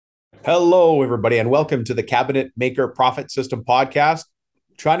Hello, everybody, and welcome to the Cabinet Maker Profit System podcast.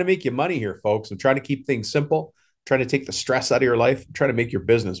 I'm trying to make you money here, folks. I'm trying to keep things simple, I'm trying to take the stress out of your life, I'm trying to make your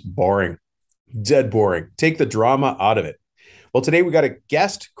business boring, dead boring. Take the drama out of it. Well, today we got a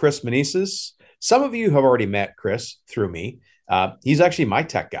guest, Chris Meneses. Some of you have already met Chris through me. He's actually my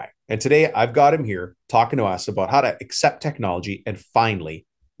tech guy. And today I've got him here talking to us about how to accept technology and finally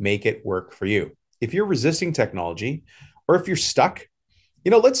make it work for you. If you're resisting technology or if you're stuck,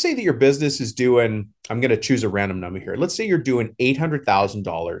 let's say that your business is doing, I'm going to choose a random number here. Let's say you're doing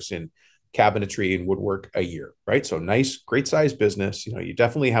 $800,000 in cabinetry and woodwork a year, right? So nice, great size business. You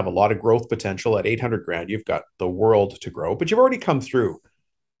definitely have a lot of growth potential at 800 grand. You've got the world to grow, but you've already come through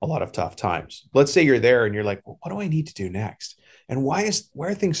a lot of tough times. Let's say you're there and you're like, well, what do I need to do next? And why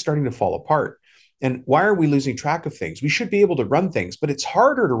are things starting to fall apart? And why are we losing track of things? We should be able to run things, but it's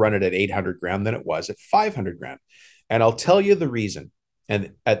harder to run it at 800 grand than it was at 500 grand. And I'll tell you the reason.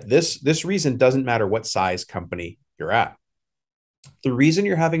 And at this reason doesn't matter what size company you're at. The reason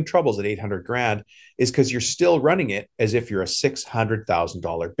you're having troubles at 800 grand is because you're still running it as if you're a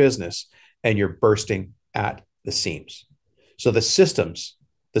 $600,000 business and you're bursting at the seams. So the systems,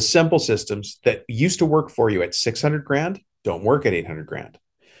 the simple systems that used to work for you at 600 grand don't work at 800 grand.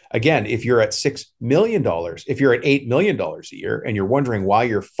 Again, if you're at $6 million, if you're at $8 million a year and you're wondering why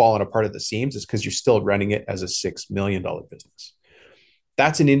you're falling apart at the seams, it's because you're still running it as a $6 million business.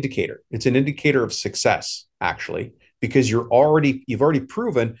 That's an indicator. It's an indicator of success, actually, because you've already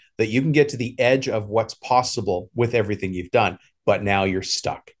proven that you can get to the edge of what's possible with everything you've done, but now you're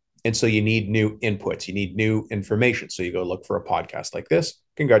stuck. And so you need new inputs, you need new information. So you go look for a podcast like this.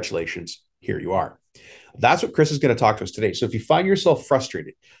 Congratulations, here you are. That's what Chris is going to talk to us today. So if you find yourself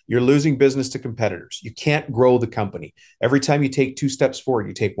frustrated, you're losing business to competitors, you can't grow the company. Every time you take 2 steps forward,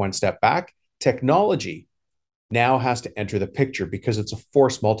 you take 1 step back. Technology now has to enter the picture because it's a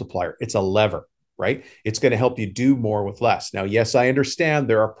force multiplier. It's a lever, right? It's going to help you do more with less. Now, yes, I understand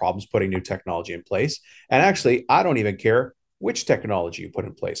there are problems putting new technology in place. And actually, I don't even care which technology you put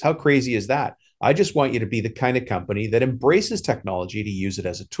in place. How crazy is that? I just want you to be the kind of company that embraces technology to use it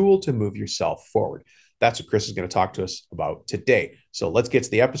as a tool to move yourself forward. That's what Chris is going to talk to us about today. So let's get to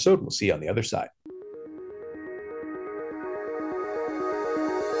the episode. We'll see you on the other side.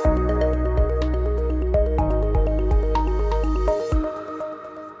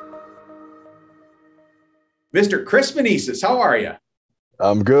 Mr. Chris Meneses, how are you?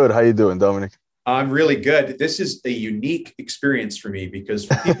 I'm good. How you doing, Dominic? I'm really good. This is a unique experience for me because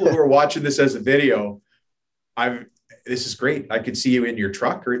for people who are watching this as a video, this is great. I could see you in your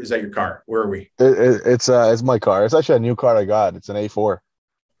truck, or is that your car? Where are we? It's my car. It's actually a new car I got. It's an A4.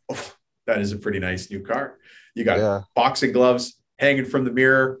 Oh, that is a pretty nice new car. You got boxing gloves hanging from the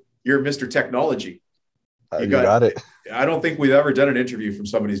mirror. You're Mr. Technology. You got it. I don't think we've ever done an interview from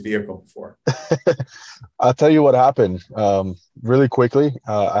somebody's vehicle before. I'll tell you what happened really quickly.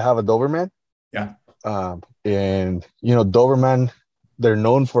 I have a Doberman. Yeah. And, Doberman, they're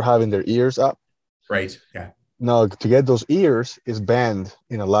known for having their ears up. Right. Yeah. Now, to get those ears is banned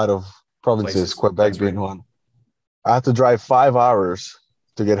in a lot of provinces, Quebec being one. I had to drive 5 hours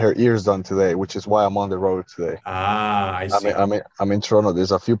to get her ears done today, which is why I'm on the road today. I see. I'm in Toronto.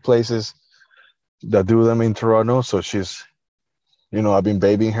 There's a few places that do them in Toronto. So she's, I've been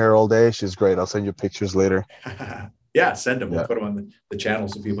babying her all day. She's great. I'll send you pictures later. Yeah, send them. We'll put them on the channel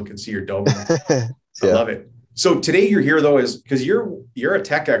so people can see your Doberman. I love it. So today you're here though, is because you're a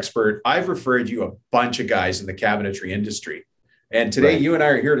tech expert. I've referred you a bunch of guys in the cabinetry industry. And today you and I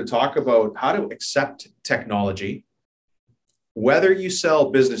are here to talk about how to accept technology, whether you sell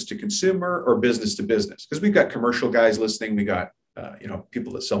business to consumer or business to business, because we've got commercial guys listening. We got,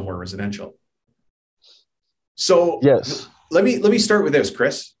 people that sell more residential. So yes, let me start with this,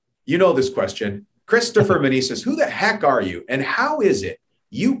 Chris. You know this question. Christopher Meneses, who the heck are you? And how is it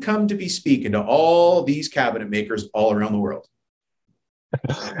you come to be speaking to all these cabinet makers all around the world?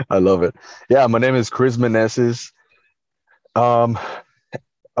 I love it. Yeah, my name is Chris Meneses. I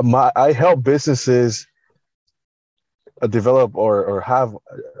help businesses develop or have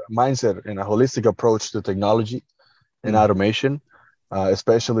a mindset and a holistic approach to technology and automation,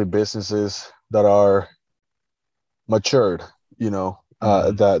 especially businesses that are matured,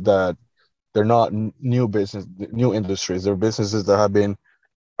 that they're not new industries. They're businesses that have been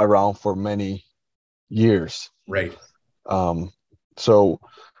around for many years. Right. So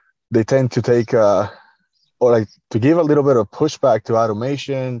they tend to take to give a little bit of pushback to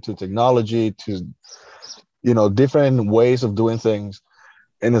automation, to technology, to different ways of doing things.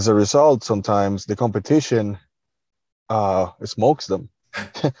 And as a result, sometimes the competition smokes them.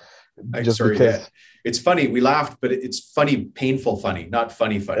 just sorry, because. yeah. It's funny. We laughed, but it's funny, painful funny, not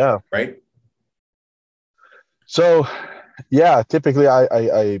funny, Yeah. right? So, yeah, typically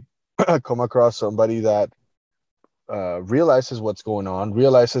I come across somebody that realizes what's going on,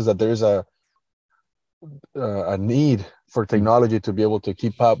 realizes that there's a need for technology to be able to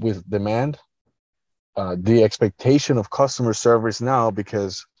keep up with demand, the expectation of customer service now,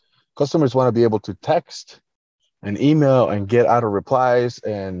 because customers want to be able to text and email and get auto replies,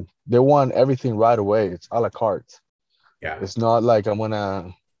 and they want everything right away. It's a la carte. Yeah. It's not like I'm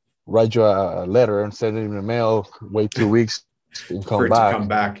gonna write you a letter and send it in the mail, wait 2 weeks and For come it to back. come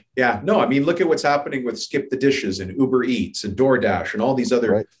back. Yeah. No, I mean, look at what's happening with Skip the Dishes and Uber Eats and DoorDash and all these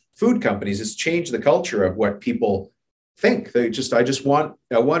other Right. food companies. It's changed the culture of what people think. I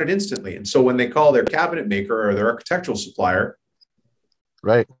want it instantly. And so when they call their cabinet maker or their architectural supplier,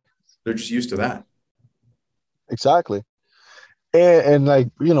 Right. they're just used to that. Exactly. And like,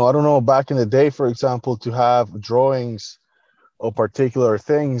 I don't know, back in the day, for example, to have drawings of particular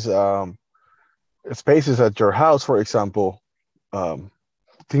things, spaces at your house, for example, um,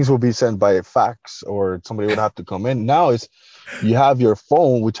 things will be sent by fax or somebody would have to come in. Now you have your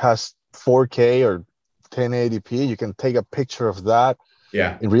phone, which has 4K or 1080p. You can take a picture of that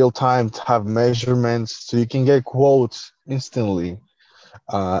Yeah. in real time to have measurements, so you can get quotes instantly.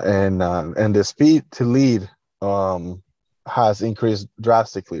 And the speed to lead has increased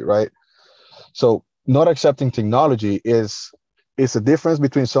drastically, right? So not accepting technology is a difference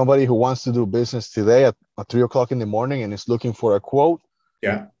between somebody who wants to do business today at 3 o'clock in the morning and is looking for a quote.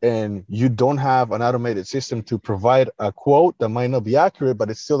 Yeah. And you don't have an automated system to provide a quote that might not be accurate,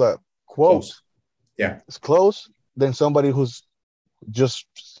 but it's still a quote. Close. Yeah. It's close. Then somebody who's just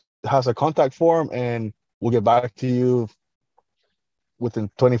has a contact form and will get back to you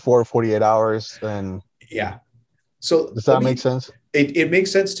within 24, 48 hours. And yeah. So does that make sense? It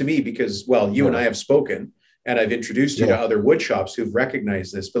makes sense to me because, well, you and I have spoken and I've introduced you to other wood shops who've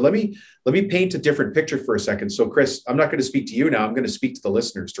recognized this. But let me paint a different picture for a second. So, Chris, I'm not going to speak to you now. I'm going to speak to the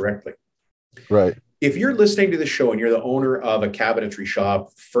listeners directly. Right. If you're listening to the show and you're the owner of a cabinetry shop,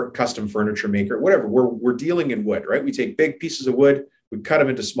 custom furniture maker, whatever, we're dealing in wood, right? We take big pieces of wood, we cut them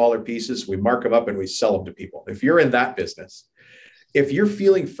into smaller pieces, we mark them up, and we sell them to people. If you're in that business, if you're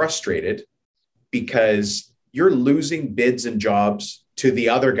feeling frustrated because you're losing bids and jobs to the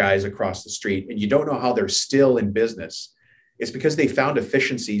other guys across the street and you don't know how they're still in business, it's because they found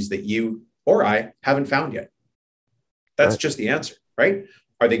efficiencies that you or I haven't found yet. That's just the answer, right?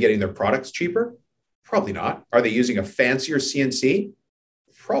 Are they getting their products cheaper? Probably not. Are they using a fancier CNC?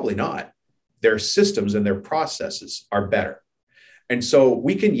 Probably not. Their systems and their processes are better. And so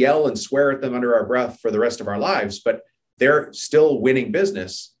we can yell and swear at them under our breath for the rest of our lives, but they're still winning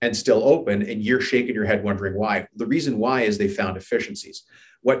business and still open, and you're shaking your head wondering why. The reason why is they found efficiencies.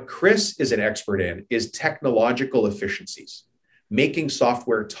 What Chris is an expert in is technological efficiencies, making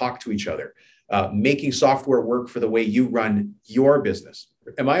software talk to each other, making software work for the way you run your business.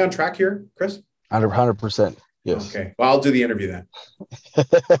 Am I on track here, Chris? 100%. Yes. Okay. Well, I'll do the interview then.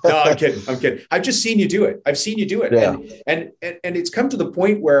 No, I'm kidding. I've just seen you do it. I've seen you do it. Yeah. And it's come to the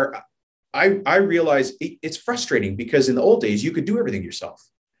point where I realize it's frustrating because in the old days, you could do everything yourself.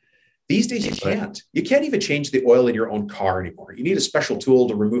 These days, you can't. You can't even change the oil in your own car anymore. You need a special tool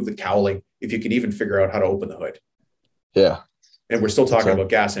to remove the cowling if you can even figure out how to open the hood. Yeah. And we're still talking about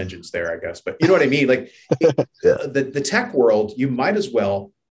gas engines there, I guess. But you know what I mean? Like the tech world, you might as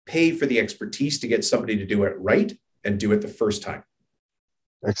well pay for the expertise to get somebody to do it right and do it the first time.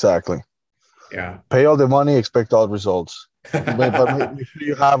 Exactly. Yeah. Pay all the money, expect all results. But make sure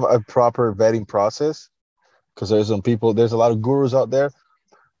you have a proper vetting process, because there's a lot of gurus out there.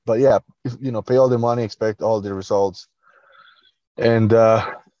 But yeah, pay all the money, expect all the results. And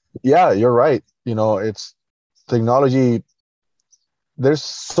yeah, you're right. It's technology. There's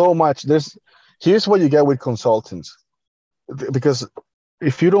so much. Here's what you get with consultants, because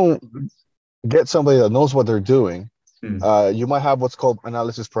if you don't get somebody that knows what they're doing, you might have what's called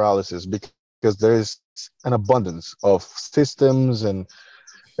analysis paralysis, because there's an abundance of systems, and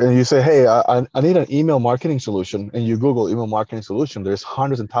you say, hey, I need an email marketing solution, and you Google email marketing solution, there's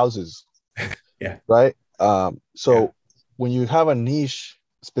hundreds and thousands. Yeah. Right. When you have a niche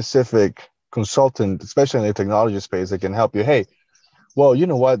specific consultant, especially in the technology space, that can help you, hey, well, you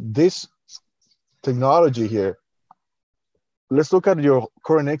know what, this technology here, let's look at your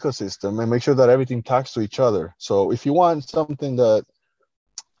current ecosystem and make sure that everything talks to each other. So if you want something that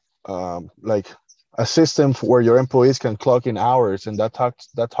like a system where your employees can clock in hours, and that talks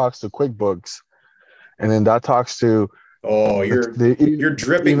to QuickBooks, and then that talks to Oh, you're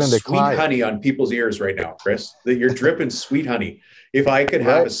dripping even the sweet client, honey on people's ears right now, Chris. That you're dripping sweet honey. If I could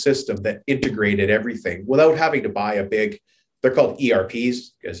have right? a system that integrated everything without having to buy a big, they're called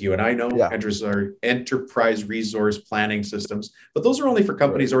ERPs, as you and I know, Yeah, enterprise resource planning systems, but those are only for right.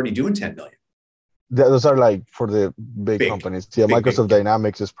 companies already doing 10 million. Those are like for the big Big, companies. Yeah, big. Microsoft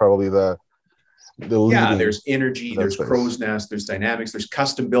Dynamics is probably the Yeah, leading there's energy, that there's space. Crow's Nest, there's Dynamics, there's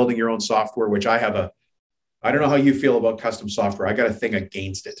custom building your own software, which I don't know how you feel about custom software. I got a thing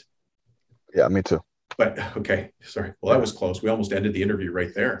against it. Yeah, me too. But okay, sorry. Well, that Yeah. was close. We almost ended the interview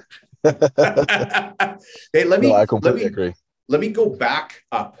right there. Hey, No, I completely agree. let me go back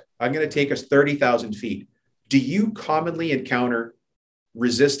up. I'm going to take us 30,000 feet. Do you commonly encounter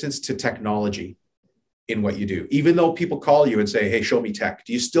resistance to technology in what you do? Even though people call you and say, "Hey, show me tech,"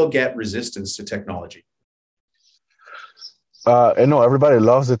 do you still get resistance to technology? And no, everybody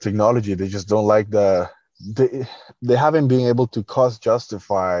loves the technology. They just don't like they haven't been able to cost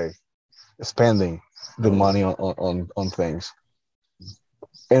justify spending the Oh, money on things.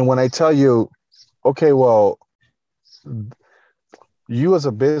 And when I tell you, okay, well, you as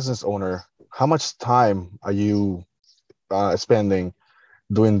a business owner, how much time are you spending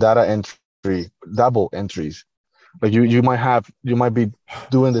doing data entry, double entries? Like you might be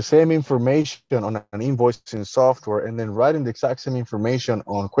doing the same information on an invoicing software and then writing the exact same information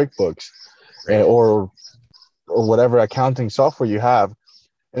on QuickBooks, right. or whatever accounting software you have,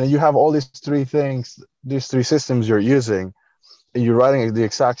 and then you have all these three things, these three systems you're using, and you're writing the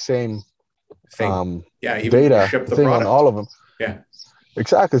exact same Thing. Yeah, even when you data ship the thing on product. all of them. Yeah.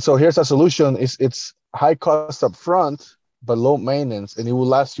 Exactly. So here's a solution. It's high cost up front, but low maintenance, and it will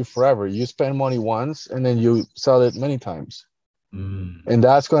last you forever. You spend money once, and then you sell it many times, Mm. and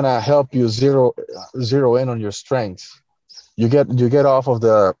that's gonna help you zero in on your strengths. You get off of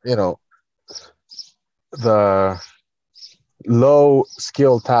the low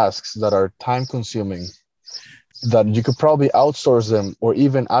skill tasks that are time consuming, that you could probably outsource them or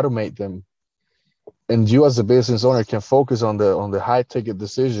even automate them, and you as a business owner can focus on the high ticket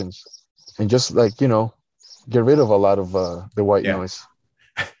decisions and just get rid of a lot of the white Yeah. noise.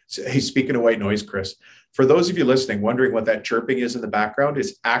 So, hey, speaking of white noise, Chris, for those of you listening, wondering what that chirping is in the background,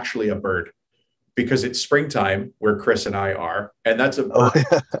 it's actually a bird because it's springtime where Chris and I are. And that's a Oh bird.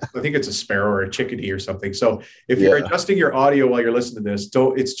 yeah. I think it's a sparrow or a chickadee or something. So if you're Yeah, adjusting your audio while you're listening to this,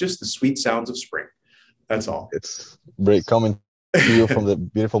 it's just the sweet sounds of spring. That's all. it's great coming to you from the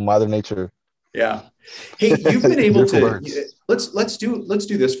beautiful mother nature. Yeah. Hey, you've been able Beautiful to birds. let's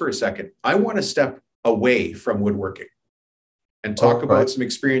do this for a second. I want to step away from woodworking and talk All about right. some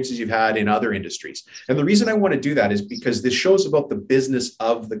experiences you've had in other industries. And the reason I want to do that is because this show's about the business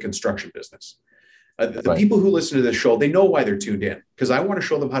of the construction business. The Right. people who listen to this show, they know why they're tuned in because I want to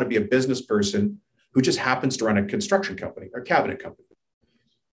show them how to be a business person who just happens to run a construction company or cabinet company.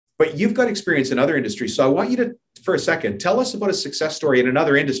 But you've got experience in other industries. So I want you to, for a second, tell us about a success story in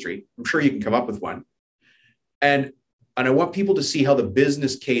another industry. I'm sure you can come up with one. And I want people to see how the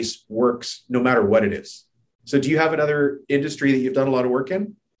business case works no matter what it is. So do you have another industry that you've done a lot of work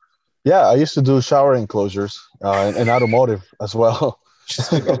in? Yeah, I used to do shower enclosures and automotive as well.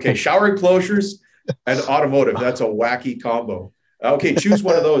 Okay, shower enclosures and automotive. That's a wacky combo. Okay, choose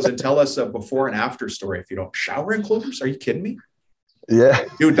one of those and tell us a before and after story if you don't. Shower enclosures? Are you kidding me? Yeah.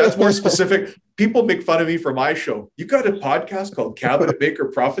 Dude, that's more specific. People make fun of me for my show. You got a podcast called Cabinet Maker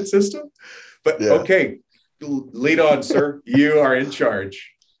Profit System? But Yeah. okay, lead on, sir. You are in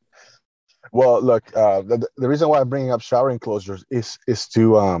charge. Well, look, the reason why I'm bringing up shower enclosures is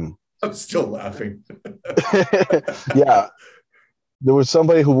to I'm still laughing. yeah, there was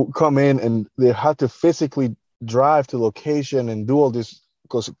somebody who would come in and they had to physically drive to location and do all this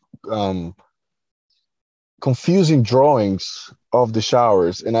because confusing drawings of the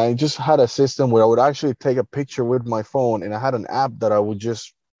showers. And I just had a system where I would actually take a picture with my phone, and I had an app that I would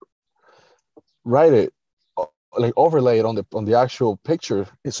just write it, like overlay it on the actual picture,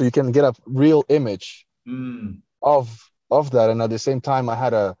 so you can get a real image Mm, of that. And at the same time,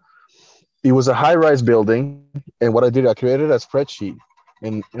 it was a high-rise building, and what I did, I created a spreadsheet,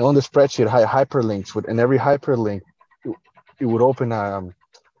 and on the spreadsheet I had hyperlinks and every hyperlink it would open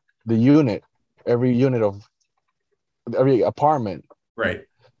the unit, every unit of every apartment. right.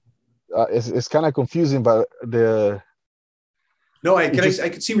 It's kind of confusing, but No, it just I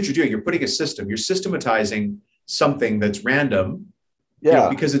can see what you're doing. You're putting a system. You're systematizing something that's random, yeah,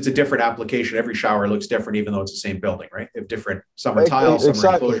 because it's a different application. Every shower looks different, even though it's the same building, right? They have different, some are tiles, some are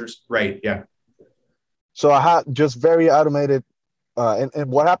exactly. enclosures. Right. Yeah. So I had just very automated, and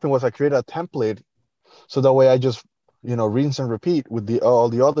what happened was I created a template, so that way I just rinse and repeat with all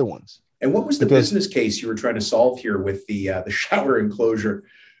the other ones. And what was the because business case you were trying to solve here with the shower enclosure?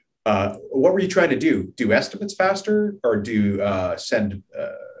 What were you trying to do? Do estimates faster, or do send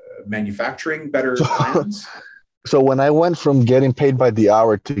manufacturing better so, plans? so when I went from getting paid by the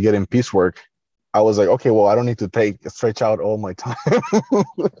hour to getting piecework, I was like, okay, well, I don't need to stretch out all my time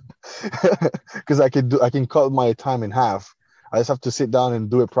because I can cut my time in half. I just have to sit down and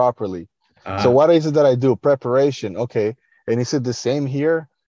do it properly. So Uh, what is it that I do? Preparation. Okay. And is it the same here?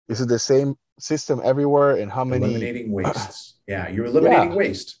 Is it the same system everywhere? And how many? Eliminating wastes. Yeah, you're eliminating Yeah,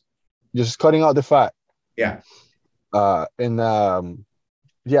 waste. just cutting out the fat. Yeah. And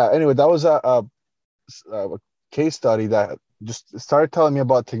yeah, anyway, that was a case study that just started telling me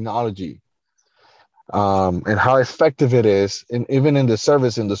about technology, and how effective it is, and even in the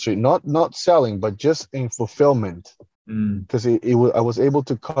service industry, not selling, but just in fulfillment, Mm. because I was able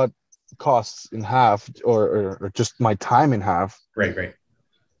to cut costs in half, or just my time in half. Right, right.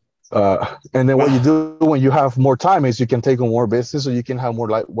 And then what you Wow. do when you have more time is you can take on more business, or you can have more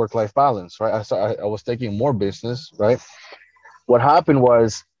work-life balance, right? I was taking more business, right? What happened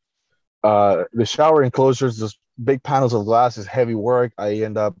was, the shower enclosures, those big panels of glass, is heavy work. I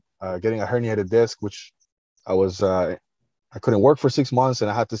end up getting a herniated disc, which I couldn't work for 6 months, and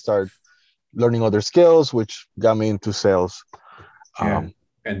I had to start learning other skills, which got me into sales. Yeah. Um,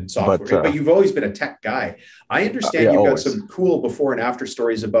 And but software. But you've always been a tech guy. I understand yeah, you've got always. some cool before and after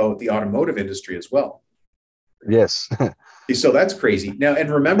stories about the automotive industry as well. Yes. So that's crazy. Now, and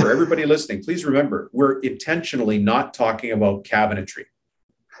remember, everybody listening, please remember, we're intentionally not talking about cabinetry,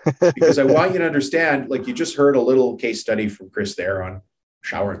 because I want you to understand, like you just heard a little case study from Chris there on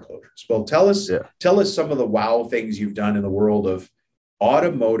shower enclosures. Well, Yeah. tell us some of the wow things you've done in the world of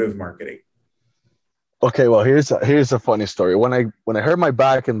automotive marketing. Okay. Well, here's a funny story. When I hurt my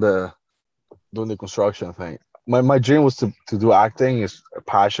back in the doing the construction thing, my dream was to do acting. It's a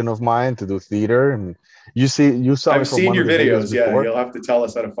passion of mine, to do theater. And you saw me I've from seen one of your the videos videos. Yeah, before. you'll have to tell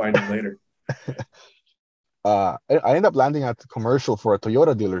us how to find them later. I end up landing at the commercial for a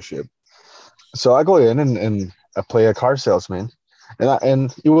Toyota dealership. So I go in, and I play a car salesman,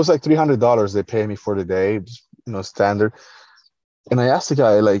 and it was like $300 they pay me for the day, just, standard. And I asked the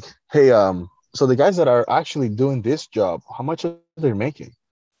guy, like, hey, so the guys that are actually doing this job, how much are they making?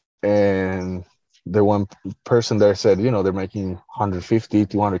 And the one person there said, they're making 150,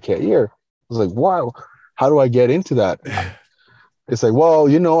 200K a year. I was like, wow, how do I get into that? It's like, well,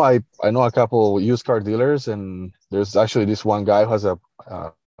 I know a couple used car dealers, and there's actually this one guy who has a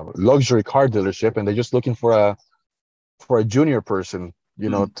luxury car dealership, and they're just looking for a junior person,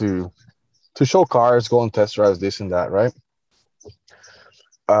 Mm. to show cars, go on test drives, this and that, right?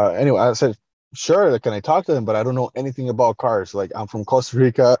 Anyway, I said, sure, can I talk to them? But I don't know anything about cars. Like, I'm from Costa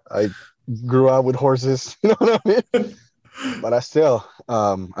Rica. I grew up with horses. You know what I mean? But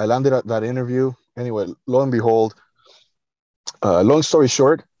I landed at that interview. Anyway, lo and behold, long story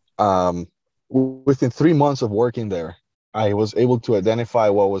short, within 3 months of working there, I was able to identify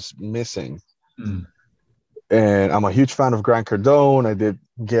what was missing. Mm. And I'm a huge fan of Grant Cardone. I did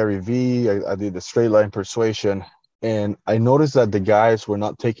Gary Vee. I did the straight line persuasion. And I noticed that the guys were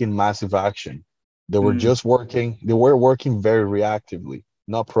not taking massive action. They were Mm. just working. They were working very reactively,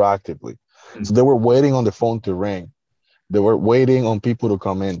 not proactively. So Mm. they were waiting on the phone to ring. They were waiting on people to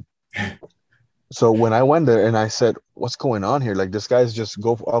come in. So when I went there and I said, what's going on here? Like, this guy's just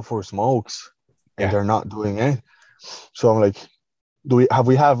go out for smokes and Yeah. they're not doing it. So I'm like,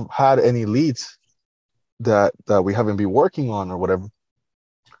 have had any leads that we haven't been working on or whatever?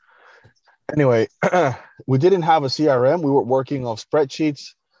 Anyway, we didn't have a CRM. We were working off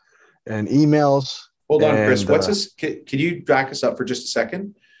spreadsheets and emails. Hold on, Chris. And What's this? Can you back us up for just a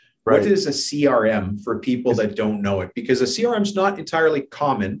second? What right, is a CRM for people it's that don't know it? Because a CRM is not entirely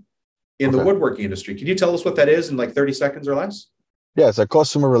common in the okay. woodworking industry. Can you tell us what that is in like 30 seconds or less? Yeah, it's a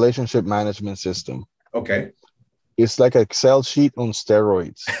customer relationship management system. Okay. It's like an Excel sheet on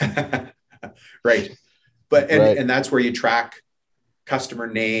steroids. Right. But Right. and that's where you track customer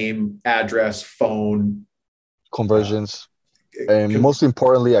name, address, phone. Uh, Conversions, and com- most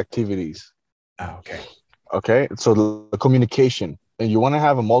importantly, activities. okay. Okay. So the communication, and you want to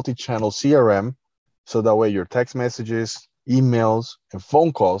have a multi-channel CRM, so that way your text messages, emails, and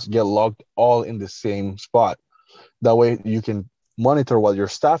phone calls get logged all in the same spot. That way you can monitor what your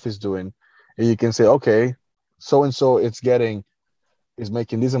staff is doing, and you can say, okay, so and so is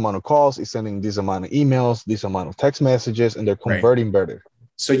making this amount of calls, is sending this amount of emails, this amount of text messages, and they're Right. converting better.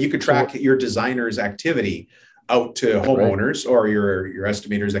 So you could So track your designer's activity out to right, homeowners, or your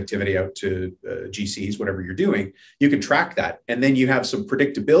estimator's activity out to GCs, whatever you're doing. You can track that. And then you have some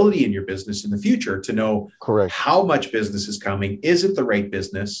predictability in your business in the future to know correct. how much business is coming. Is it the right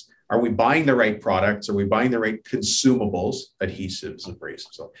business? Are we buying the right products? Are we buying the right consumables, adhesives,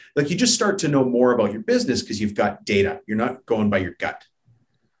 abrasives? So, like, you just start to know more about your business because you've got data. You're not going by your gut.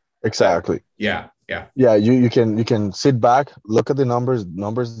 Exactly. Yeah. Yeah. Yeah. You can sit back, look at the numbers.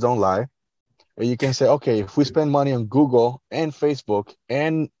 Numbers don't lie. And you can say, okay, if we spend money on Google and Facebook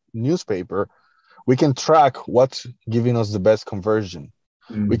and newspaper, we can track what's giving us the best conversion.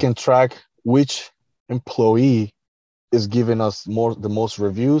 We can track which employee is giving us the most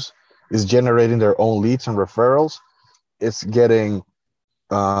reviews, is generating their own leads and referrals, it's getting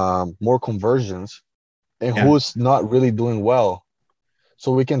more conversions, and who's not really doing well.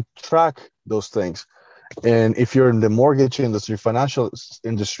 So we can track those things. And if you're in the mortgage industry, financial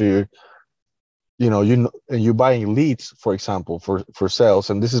industry, you're buying leads, for example, for sales,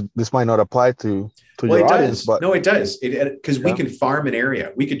 and this might not apply to your audience, but no, it does. Because we can farm an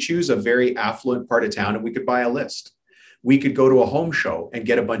area. We could choose a very affluent part of town and we could buy a list. We could go to a home show and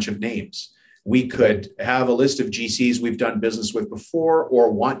get a bunch of names. We could have a list of GCs we've done business with before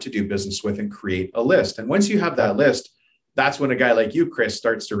or want to do business with and create a list. And once you have that list, that's when a guy like you, Chris,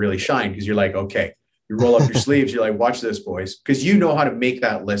 starts to really shine, because you're like, okay, you roll up your sleeves. You're like, watch this, boys, because you know how to make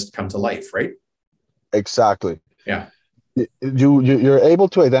that list come to life, right? Exactly. Yeah. You're able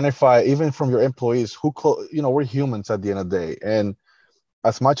to identify, even from your employees, we're humans at the end of the day. And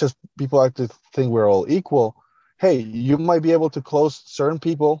as much as people like to think we're all equal, hey, you might be able to close certain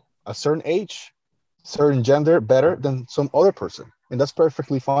people a certain age, certain gender better than some other person. And that's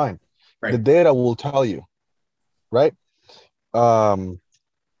perfectly fine. Right. The data will tell you, right? What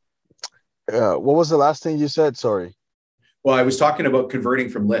was the last thing you said? Sorry. Well, I was talking about converting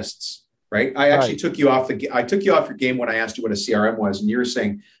from lists, right? I actually took you off your game when I asked you what a CRM was. And you were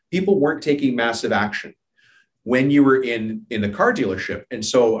saying people weren't taking massive action when you were in the car dealership. And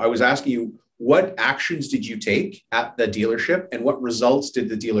so I was asking you, what actions did you take at the dealership and what results did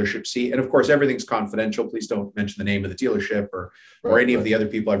the dealership see? And of course, everything's confidential. Please don't mention the name of the dealership or any of the other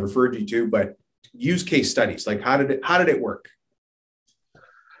people I've referred you to, but use case studies. Like, how did it work?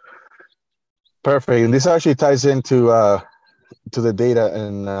 Perfect. And this actually ties into to the data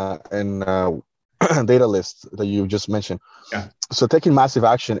and data list that you just mentioned. Yeah. So taking massive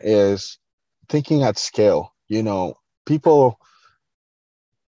action is thinking at scale. People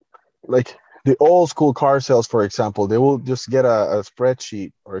like the old school car sales, for example, they will just get a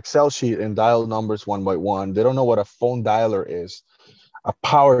spreadsheet or Excel sheet and dial numbers one by one. They don't know what a phone dialer is, a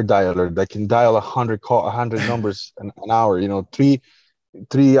power dialer that can dial 100 numbers an hour,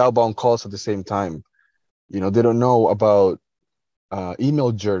 three outbound calls at the same time. They don't know about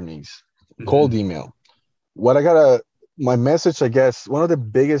email journeys, cold email. My message, I guess, one of the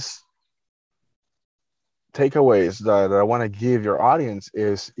biggest takeaways that I want to give your audience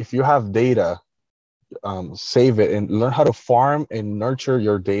is, if you have data, save it and learn how to farm and nurture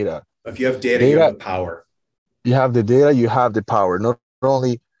your data. If you have data, you have the power. You have the data, you have the power. Not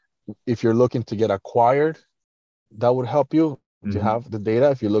only if you're looking to get acquired, that would help you to have the data.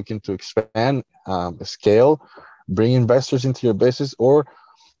 If you're looking to expand, scale, bring investors into your business, or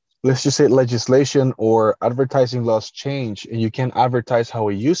let's just say legislation or advertising laws change and you can't advertise how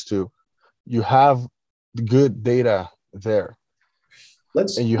it used to, you have good data there.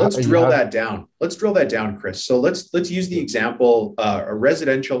 Let's drill that down. Let's drill that down, Chris. So let's use the example, a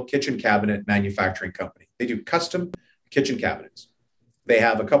residential kitchen cabinet manufacturing company. They do custom kitchen cabinets. They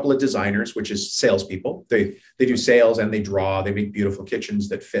have a couple of designers, which is salespeople. They do sales and they make beautiful kitchens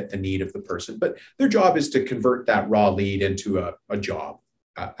that fit the need of the person. But their job is to convert that raw lead into a job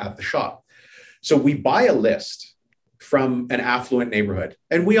at the shop. So we buy a list from an affluent neighborhood.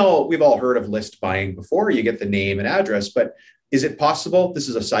 And we've all heard of list buying before. You get the name and address, but is it possible? This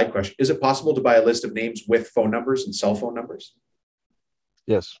is a side question. Is it possible to buy a list of names with phone numbers and cell phone numbers?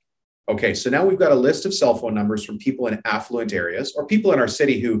 Yes. Okay. So now we've got a list of cell phone numbers from people in affluent areas or people in our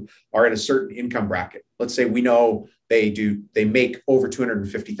city who are in a certain income bracket. Let's say we know they make over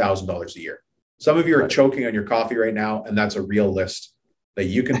 $250,000 a year. Some of you are choking on your coffee right now, and that's a real list that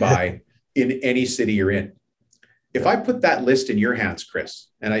you can buy in any city you're in. If I put that list in your hands, Chris,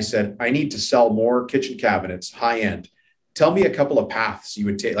 and I said, I need to sell more kitchen cabinets, high end, tell me a couple of paths you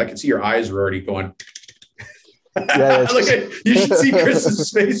would take. I can see your eyes are already going. You should see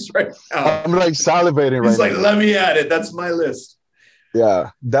Chris's face right now. I'm like salivating right now. He's like, let me at it. That's my list.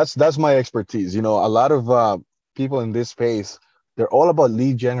 Yeah, that's my expertise. A lot of people in this space, they're all about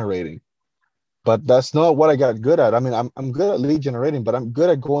lead generating. But that's not what I got good at. I mean, I'm good at lead generating, but I'm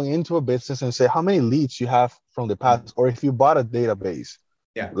good at going into a business and say how many leads you have from the past, or if you bought a database,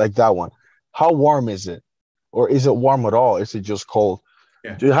 like that one, how warm is it, or is it warm at all? Is it just cold?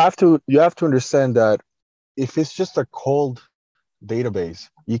 You have to understand that if it's just a cold database.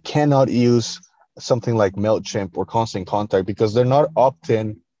 You cannot use something like MailChimp or Constant Contact because they're not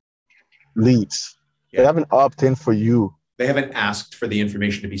opt-in leads. They haven't opt-in for you. They haven't asked for the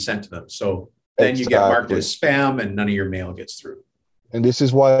information to be sent to them. So then you get marked as spam and none of your mail gets through. And this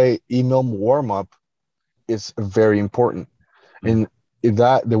is why email warm-up is very important. And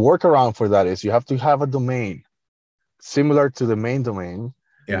that the workaround for that is you have to have a domain similar to the main domain,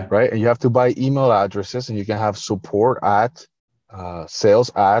 right? And you have to buy email addresses, and you can have support at,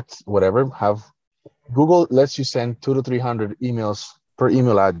 sales at, whatever. Have Google lets you send 200 to 300 emails per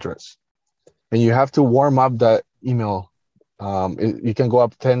email address, and you have to warm up that email. You can go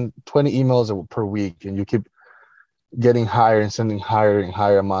up 10, 20 emails per week, and you keep getting higher and sending higher and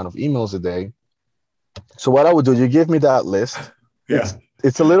higher amount of emails a day. So what I would do, you give me that list.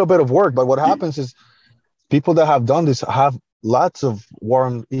 It's a little bit of work, but what happens is people that have done this have lots of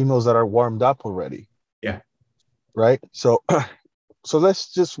warm emails that are warmed up already. Right. So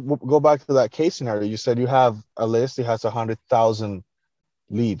let's just go back to that case scenario. You said you have a list. It has 100,000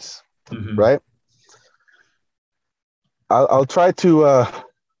 leads, right? I'll try to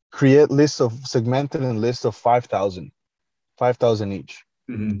create lists of segmented and lists of 5,000 each.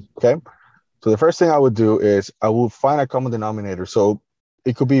 Okay. So the first thing I would do is I would find a common denominator. So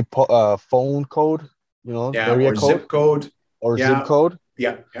it could be phone code, area or code, zip code, or zip code.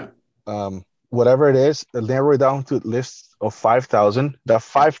 Whatever it is, narrow it down to a list of 5,000. That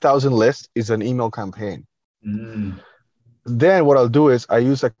 5,000 list is an email campaign. Then what I'll do is I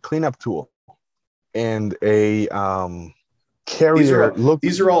use a cleanup tool and a carrier.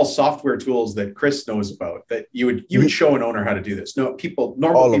 These are all software tools that Chris knows about, that you would show an owner how to do this. Normal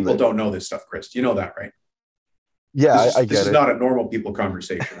people don't know this stuff, Chris. You know that, right? Yeah, I get it. This is not a normal people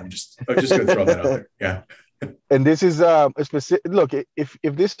conversation. I'm just going to throw that out there. Yeah. And this is a specific look. If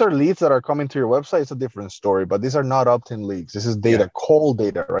these are leads that are coming to your website, it's a different story. But these are not opt-in leads. This is data, cold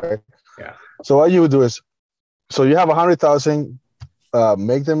data, right? Yeah. So what you would do is, so you have 100,000.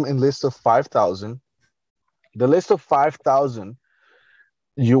 Make them in list of 5,000. The list of 5,000,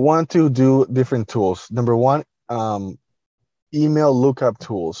 you want to do different tools. Number one, email lookup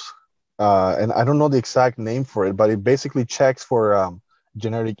tools. And I don't know the exact name for it, but it basically checks for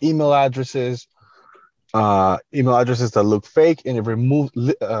generic email addresses that look fake, and it removes.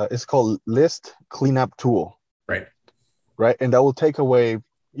 It's called list cleanup tool. Right, and that will take away.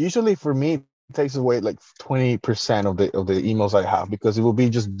 Usually, for me, it takes away like 20% of the emails I have, because it will be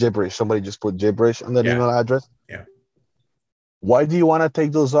just gibberish. Somebody just put gibberish on that email address. Why do you want to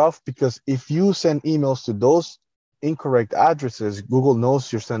take those off? Because if you send emails to those incorrect addresses, Google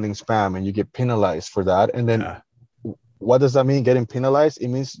knows you're sending spam, and you get penalized for that. And then what does that mean, getting penalized? It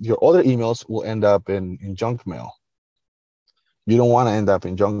means your other emails will end up in junk mail. You don't want to end up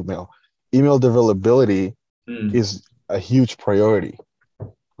in junk mail. Email developability is a huge priority,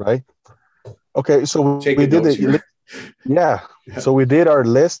 right? Okay, so we did it. So we did our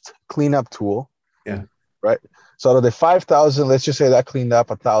list cleanup tool. Right. So out of the 5,000, let's just say that cleaned up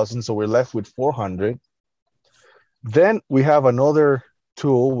 1,000. So we're left with 400. Then we have another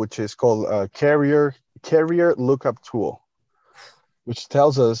tool, which is called carrier lookup tool, which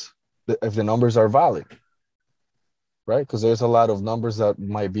tells us if the numbers are valid, right? Because there's a lot of numbers that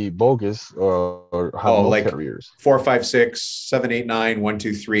might be bogus or have no carriers. 456 789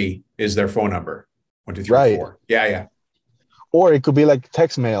 123 is their phone number. 1, 2, 3, 4. Yeah. Or it could be like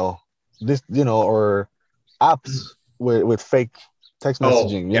text mail, or apps with fake text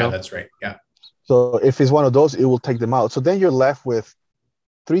messaging. That's right. Yeah. So if it's one of those, it will take them out. So then you're left with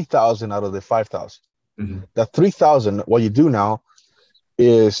 3,000 out of the 5,000. That 3,000, what you do now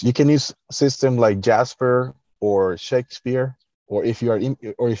is you can use a system like Jasper or Shakespeare, or if you are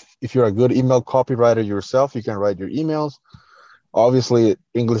if you're a good email copywriter yourself, you can write your emails. Obviously,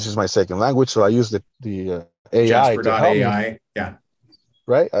 English is my second language, so I use the AI Jasper.ai. Yeah.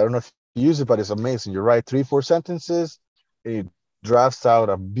 Right. I don't know if you use it, but it's amazing. You write 3-4 sentences, it drafts out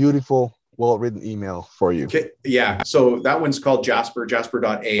a beautiful, well-written email for you. Okay. Yeah. So that one's called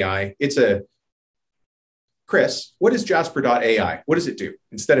Jasper.ai. Chris, what is Jasper.ai? What does it do,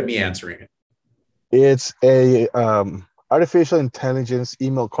 instead of me answering it? It's a artificial intelligence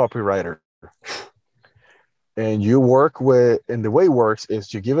email copywriter. And you work with, and the way it works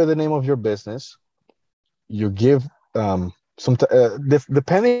is you give it the name of your business. You give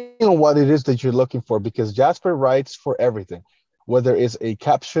depending on what it is that you're looking for, because Jasper writes for everything, whether it's a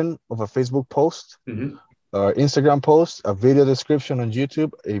caption of a Facebook post, Instagram post, a video description on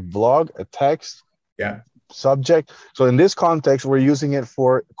YouTube, a blog, a text, subject. So in this context, we're using it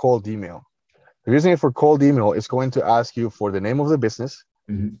for cold email. We're using it for cold email. It's going to ask you for the name of the business,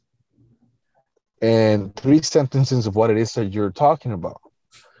 and 3 sentences of what it is that you're talking about.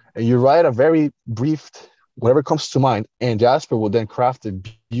 And you write a very brief, whatever comes to mind, and Jasper will then craft a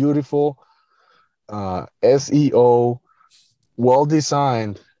beautiful SEO,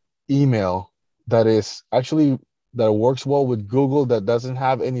 well-designed email that is actually, that works well with Google, that doesn't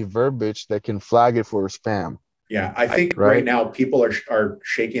have any verbiage that can flag it for spam. Yeah, I think right now people are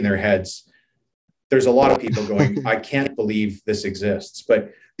shaking their heads. There's a lot of people going, I can't believe this exists.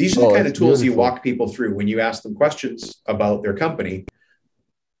 But these are the kind of tools you walk people through when you ask them questions about their company.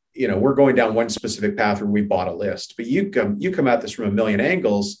 You know, we're going down one specific path where we bought a list, but you come at this from a million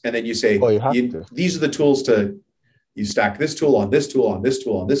angles, and then you say, these are the tools you stack this tool on this tool, on this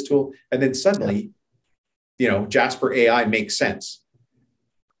tool, on this tool. And then suddenly, Jasper AI makes sense.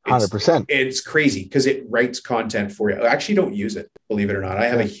 100%. It's crazy because it writes content for you. I actually don't use it, believe it or not. I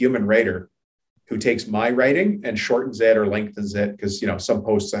have a human writer who takes my writing and shortens it or lengthens it, because some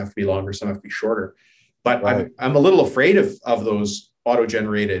posts have to be longer, some have to be shorter. But I'm a little afraid of those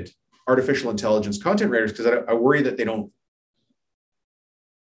auto-generated artificial intelligence content writers, because I worry that they're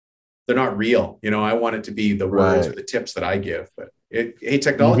not real. I want it to be the words or the tips that I give. But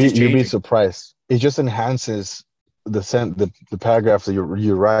technology is changing. You'd be surprised. It just enhances the paragraph that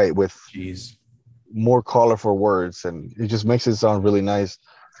you write with more colorful words, and it just makes it sound really nice.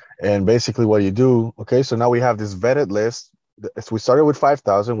 And basically what you do, okay, so now we have this vetted list. We started with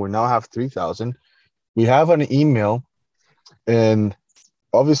 5,000, we now have 3,000. We have an email, and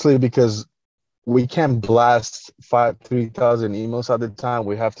obviously because we can't blast 3,000 emails at a time,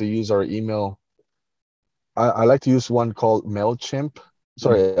 we have to use our email. I like to use one called Mailshake,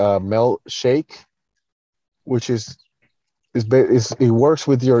 which it works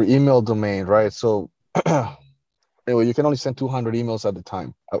with your email domain, right? So anyway, you can only send 200 emails at a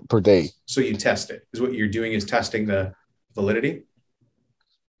time per day. So you test it. Is what you're doing is testing the validity?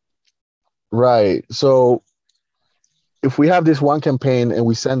 Right. So if we have this one campaign and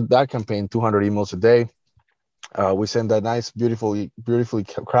we send that campaign 200 emails a day, we send that nice, beautifully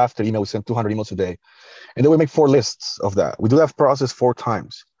crafted email. We send 200 emails a day. And then we make 4 lists of that. We do that process 4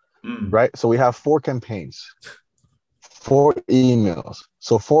 times, right? So we have 4 campaigns, 4 emails.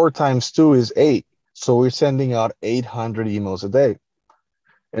 So 4 times 2 is 8. So we're sending out 800 emails a day.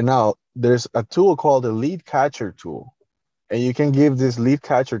 And now there's a tool called the lead catcher tool. And you can give this lead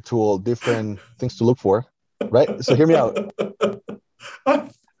catcher tool different things to look for, right? So hear me out.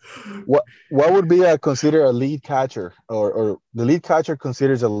 What would be consider a lead catcher, or the lead catcher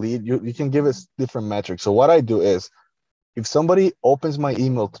considers a lead? You can give it different metrics. So what I do is, if somebody opens my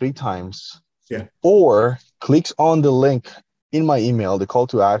email 3 times, or clicks on the link in my email, the call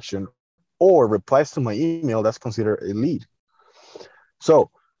to action, or replies to my email, that's considered a lead.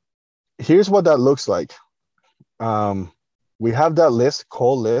 So here's what that looks like. We have that list,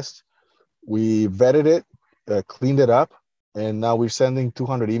 call list. We vetted it, cleaned it up, and now we're sending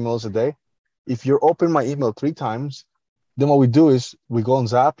 200 emails a day. If you open my email 3 times, then what we do is we go on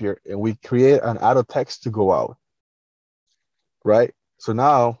Zapier and we create an auto text to go out, right? So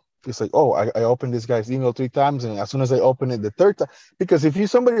now it's like, oh, I opened this guy's email 3 times, and as soon as I open it the 3rd time, because if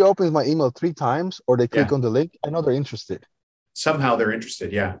somebody opens my email 3 times or they click on the link, I know they're interested. Somehow they're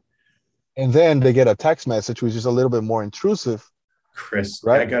interested, yeah. And then they get a text message, which is a little bit more intrusive. Chris,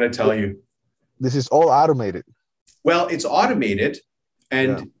 right? I got to tell you. This is all automated. Well, it's automated,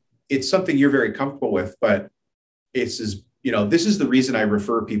 and it's something you're very comfortable with, but this is the reason I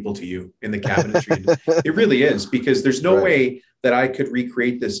refer people to you in the cabinetry. It really is, because there's no way that I could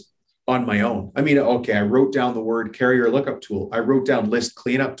recreate this on my own. I mean, okay, I wrote down the word carrier lookup tool. I wrote down list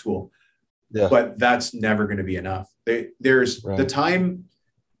cleanup tool, but that's never going to be enough. There's the time.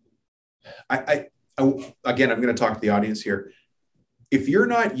 Again, I'm going to talk to the audience here. If you're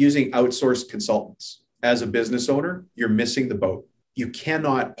not using outsourced consultants as a business owner, you're missing the boat. You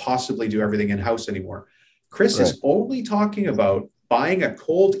cannot possibly do everything in-house anymore. Chris is only talking about buying a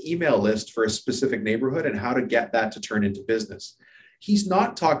cold email list for a specific neighborhood and how to get that to turn into business. He's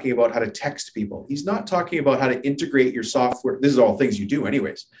not talking about how to text people. He's not talking about how to integrate your software. This is all things you do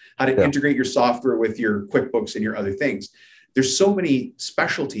anyways, how to integrate your software with your QuickBooks and your other things. There's so many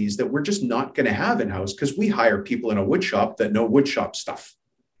specialties that we're just not going to have in-house, because we hire people in a wood shop that know wood shop stuff.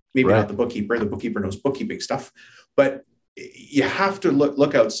 Maybe not the bookkeeper. The bookkeeper knows bookkeeping stuff, but you have to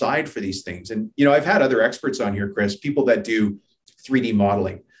look outside for these things. And, I've had other experts on here, Chris, people that do 3D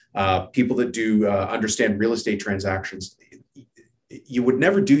modeling, people that do understand real estate transactions. You would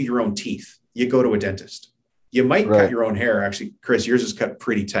never do your own teeth. You go to a dentist. You might cut your own hair. Actually, Chris, yours is cut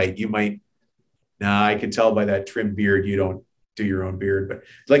pretty tight. You might. Nah, I can tell by that trim beard you don't do your own beard. But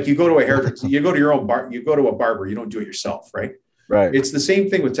like, you go to a hairdresser, you go to your own bar, you go to a barber, you don't do it yourself, right? Right. It's the same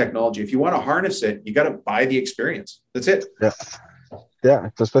thing with technology. If you want to harness it, you got to buy the experience. That's it. Yeah. Yeah.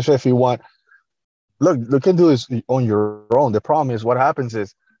 Especially if you want, look can do this on your own. The problem is what happens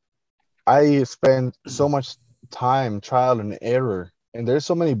is I spend so much time trial and error, and there's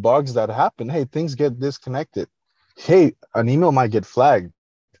so many bugs that happen. Hey, things get disconnected. Hey, an email might get flagged.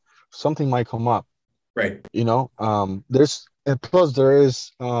 Something might come up. Right. There's, and plus there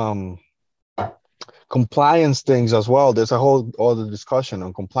is compliance things as well. There's a whole other discussion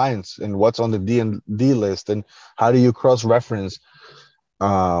on compliance and what's on the D&D list, and how do you cross-reference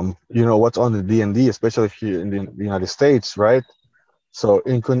what's on the D&D, especially if you're in the United States, right? So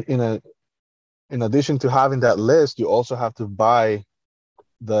in addition to having that list, you also have to buy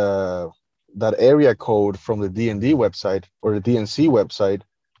that area code from the D&D website or the DNC website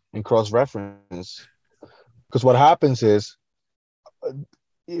and cross-reference. Because what happens is,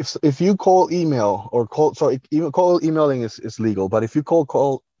 if you call email or call, so cold emailing is legal, but if you cold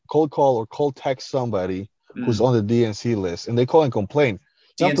call or cold text somebody who's on the DNC list and they call and complain,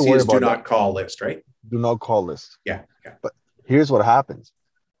 you have to worry DNC is about do not call list, right? Do not call list. Yeah. But here's what happens.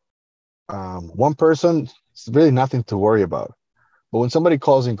 One person, it's really nothing to worry about. But when somebody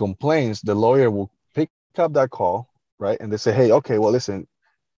calls and complains, the lawyer will pick up that call, right? And they say, hey, okay, well, listen,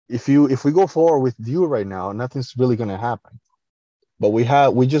 if we go forward with you right now, nothing's really going to happen. But we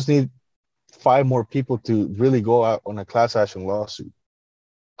just need 5 more people to really go out on a class action lawsuit,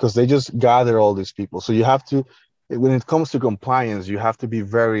 because they just gather all these people. So you have to, when it comes to compliance, you have to be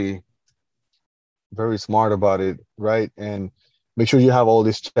very, very smart about it, right? And make sure you have all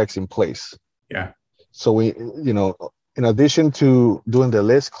these checks in place. Yeah. So in addition to doing the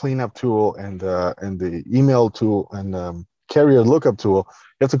list cleanup tool and the email tool and carrier lookup tool,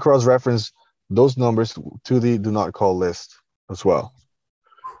 you have to cross-reference those numbers to the do not call list as well.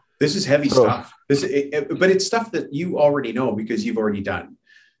 This is heavy stuff. But it's stuff that you already know because you've already done.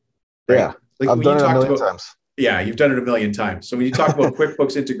 Right? Yeah, like I've done it a million times. Yeah, you've done it a million times. So when you talk about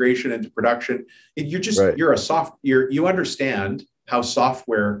QuickBooks integration into production, you understand how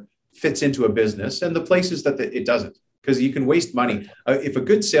software fits into a business and the places that it doesn't, because you can waste money. If a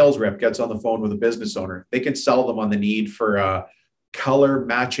good sales rep gets on the phone with a business owner, they can sell them on the need for color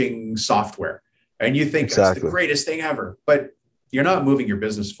matching software. And you think that's the greatest thing ever, but you're not moving your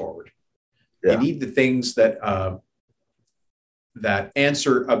business forward. Yeah. You need the things that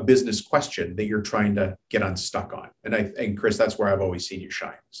answer a business question that you're trying to get unstuck on. And Chris, that's where I've always seen you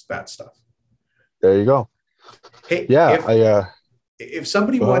shine, is that stuff. There you go. Hey, yeah, if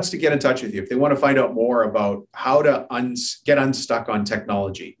somebody wants to get in touch with you, if they want to find out more about how to get unstuck on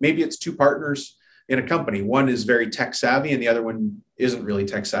technology, maybe it's 2 partners in a company. One is very tech savvy and the other one isn't really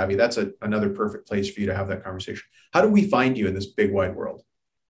tech savvy. That's another perfect place for you to have that conversation. How do we find you in this big wide world?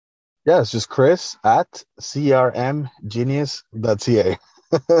 Yeah, it's just Chris at CRMgenius.ca.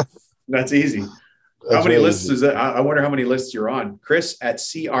 That's easy. How many lists is it? I wonder how many lists you're on. Chris at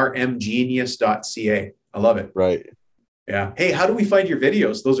CRMgenius.ca. I love it. Right. Yeah. Hey, how do we find your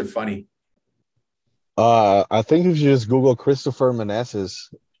videos? Those are funny. I think if you just Google Christopher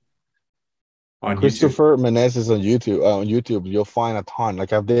Meneses on YouTube, you'll find a ton.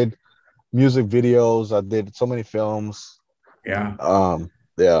 Like I did music videos, I did so many films. Yeah.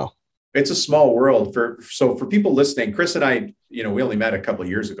 Yeah. It's a small world for people listening. Chris and I, we only met a couple of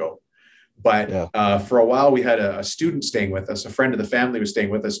years ago, but for a while we had a student staying with us. A friend of the family was staying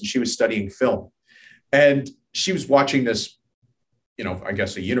with us, and she was studying film, and she was watching this, I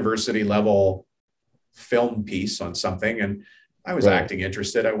guess a university level film piece on something, and I was acting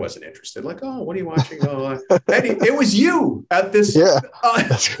interested. I wasn't interested. Like, oh, what are you watching? Oh, it was you at this. Yeah,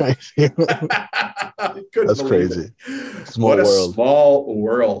 that's crazy. That's crazy. What a small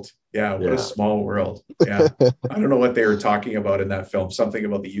world. Yeah, what a small world. Yeah. I don't know what they were talking about in that film. Something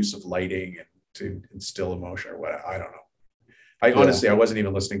about the use of lighting and to instill emotion or what. I don't know. Honestly, I wasn't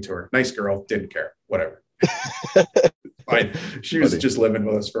even listening to her. Nice girl. Didn't care. Whatever. Fine. She was just living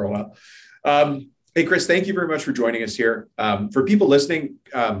with us for a while. Hey, Chris, thank you very much for joining us here. For people listening,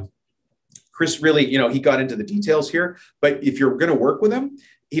 Chris really, he got into the details here, but if you're going to work with him,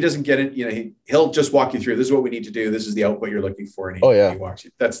 he doesn't get it. He'll just walk you through. This is what we need to do. This is the output you're looking for. And he walks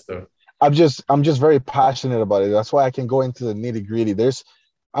you. I'm just very passionate about it. That's why I can go into the nitty gritty. There's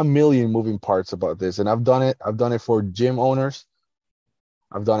a million moving parts about this. And I've done it. I've done it for gym owners.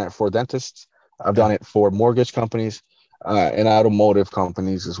 I've done it for dentists. I've done it for mortgage companies and automotive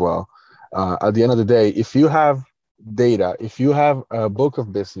companies as well. At the end of the day, if you have data, if you have a book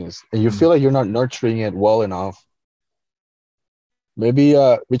of business and you feel like you're not nurturing it well enough, maybe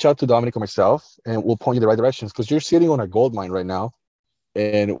reach out to Dominic or myself and we'll point you in the right directions, because you're sitting on a gold mine right now,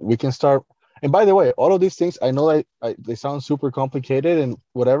 and we can start And by the way, all of these things, I know that they sound super complicated and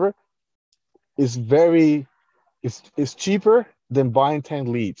whatever, is very, it's cheaper than buying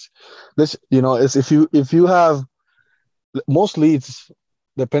 10 leads. This, is if you have most leads,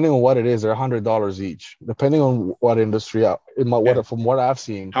 depending on what it is, they're $100 each, depending on what industry, Yeah. from what I've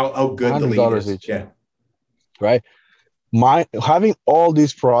seen, How good the lead $100 is. each, Yeah. right? Having all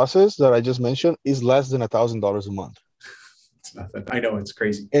these process that I just mentioned is less than $1,000 a month. It's nothing. I know, it's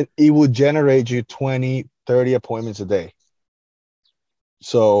crazy. And it would generate you 20, 30 appointments a day.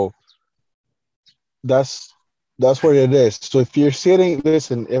 So that's what it is. So if you're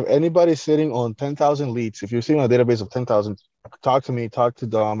listen, if anybody's sitting on 10,000 leads, if you're sitting on a database of 10,000, talk to me, talk to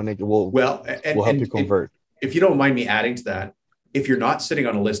Dominic. We'll help you convert. If you don't mind me adding to that, if you're not sitting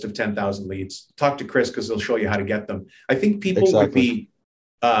on a list of 10,000 leads, talk to Chris, because he'll show you how to get them. I think people would be,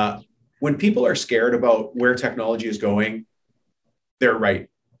 when people are scared about where technology is going, they're right.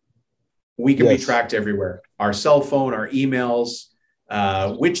 We can be tracked everywhere. Our cell phone, our emails,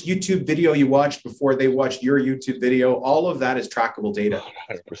 which YouTube video you watched before they watched your YouTube video, all of that is trackable data.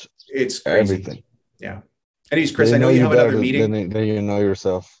 100%. It's crazy. Everything. Yeah. Anyways, Chris, I know you have another meeting. Then you know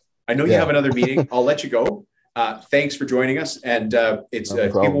yourself. I know you have another meeting. I'll let you go. Thanks for joining us. And if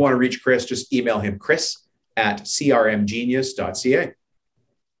people want to reach Chris, just email him, chris@CRMgenius.ca.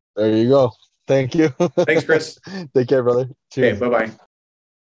 There you go. Thank you. Thanks, Chris. Take care, brother. Cheers. Okay, bye-bye.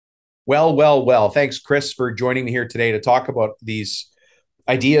 Well. Thanks, Chris, for joining me here today to talk about these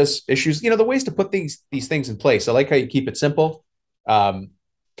ideas, issues, the ways to put these things in place. I like how you keep it simple,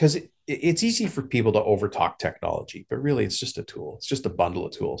 because it's easy for people to overtalk technology, but really it's just a tool. It's just a bundle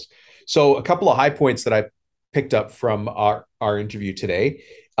of tools. So a couple of high points that I picked up from our interview today.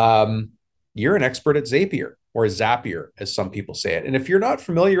 You're an expert at Zapier, or Zapier, as some people say it. And if you're not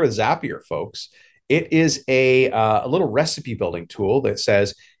familiar with Zapier, folks, it is a little recipe building tool that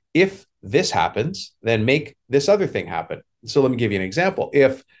says, if this happens, then make this other thing happen. So let me give you an example.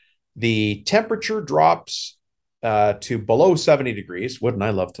 If the temperature drops to below 70 degrees, wouldn't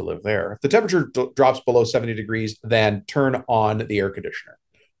I love to live there? If the temperature drops below 70 degrees, then turn on the air conditioner.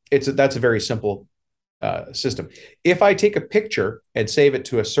 That's a very simple system. If I take a picture and save it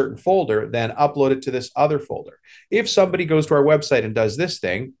to a certain folder, then upload it to this other folder. If somebody goes to our website and does this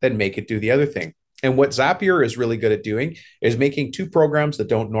thing, then make it do the other thing. And what Zapier is really good at doing is making two programs that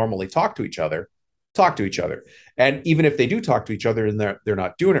don't normally talk to each other. And even if they do talk to each other and they're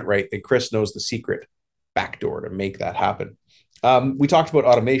not doing it right, then Chris knows the secret backdoor to make that happen. We talked about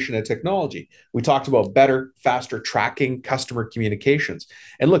automation and technology. We talked about better, faster tracking customer communications.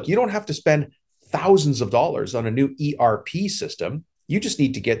 And look, you don't have to spend thousands of dollars on a new ERP system. You just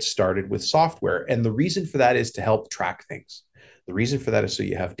need to get started with software. And the reason for that is to help track things. The reason for that is so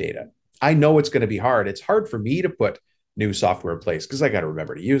you have data. I know it's going to be hard. It's hard for me to put new software in place because I got to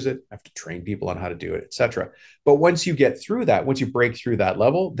remember to use it. I have to train people on how to do it, etc. But once you get through that, once you break through that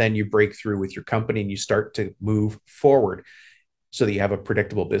level, then you break through with your company and you start to move forward so that you have a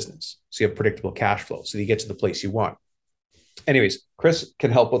predictable business. So you have predictable cash flow so that you get to the place you want. Anyways, Chris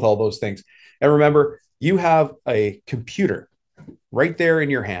can help with all those things. And remember, you have a computer right there in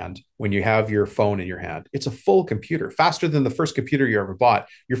your hand when you have your phone in your hand. It's a full computer, faster than the first computer you ever bought.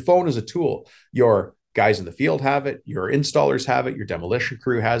 Your phone is a tool. Your guys in the field have it. Your installers have it. Your demolition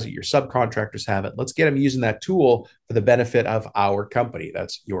crew has it. Your subcontractors have it. Let's get them using that tool for the benefit of our company.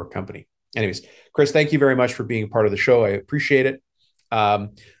 That's your company. Anyways, Chris, thank you very much for being part of the show. I appreciate it.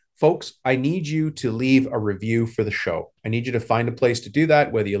 Folks, I need you to leave a review for the show. I need you to find a place to do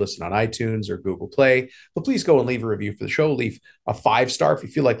that, whether you listen on iTunes or Google Play. But please go and leave a review for the show. Leave a 5-star if you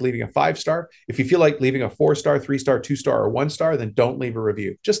feel like leaving a 5-star. If you feel like leaving a 4-star, 3-star, 2-star, or 1-star, then don't leave a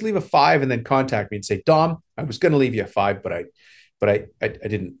review. Just leave a 5 and then contact me and say, Dom, I was going to leave you a 5, but I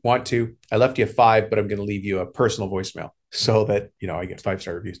didn't want to. I left you a 5, but I'm going to leave you a personal voicemail so that, I get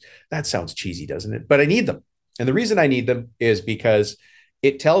 5-star reviews. That sounds cheesy, doesn't it? But I need them. And the reason I need them is because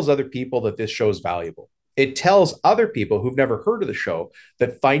it tells other people that this show is valuable. It tells other people who've never heard of the show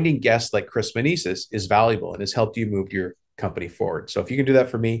that finding guests like Chris Meneses is valuable and has helped you move your company forward. So if you can do that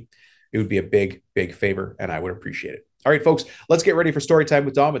for me, it would be a big, big favor, and I would appreciate it. All right, folks, let's get ready for Storytime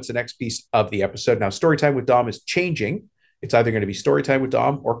with Dom. It's the next piece of the episode. Now, Storytime with Dom is changing. It's either going to be Storytime with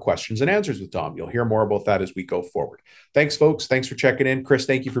Dom or Questions and Answers with Dom. You'll hear more about that as we go forward. Thanks, folks. Thanks for checking in. Chris,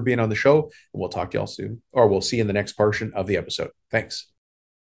 thank you for being on the show, and we'll talk to y'all soon, or we'll see you in the next portion of the episode. Thanks.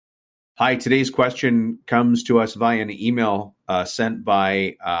 Hi, today's question comes to us via an email sent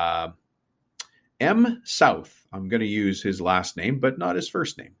by M. South. I'm going to use his last name, but not his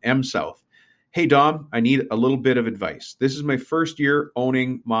first name, M. South. Hey, Dom, I need a little bit of advice. This is my first year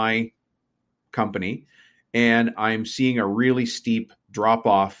owning my company, and I'm seeing a really steep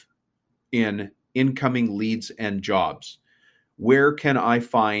drop-off in incoming leads and jobs. Where can I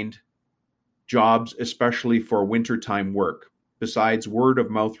find jobs, especially for wintertime work, besides word of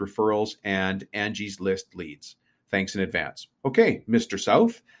mouth referrals and Angie's List leads? Thanks in advance. Okay, Mr.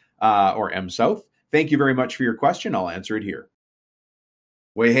 South or M South, thank you very much for your question. I'll answer it here.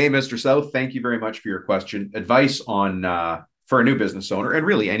 Well, hey, Mr. South, thank you very much for your question. Advice on for a new business owner, and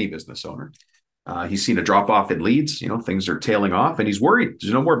really any business owner. He's seen a drop off in leads. Things are tailing off, and he's worried.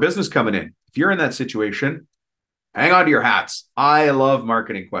 There's no more business coming in. If you're in that situation, hang on to your hats. I love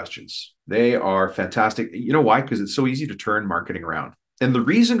marketing questions. They are fantastic. You know why? Because it's so easy to turn marketing around. And the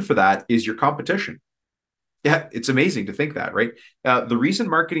reason for that is your competition. Yeah, it's amazing to think that, right? The reason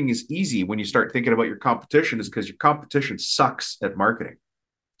marketing is easy when you start thinking about your competition is because your competition sucks at marketing.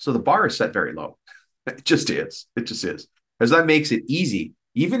 So the bar is set very low. It just is. It just is. Because that makes it easy.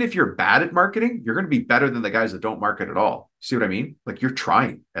 Even if you're bad at marketing, you're going to be better than the guys that don't market at all. See what I mean? Like, you're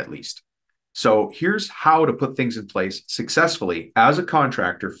trying at least. So here's how to put things in place successfully as a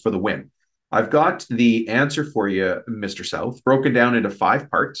contractor for the win. I've got the answer for you, Mr. South, broken down into 5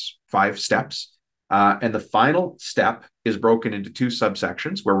 parts, 5 steps. And the final step is broken into 2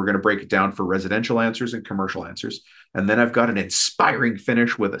 subsections where we're going to break it down for residential answers and commercial answers. And then I've got an inspiring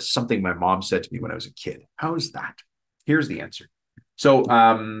finish with something my mom said to me when I was a kid. How is that? Here's the answer. So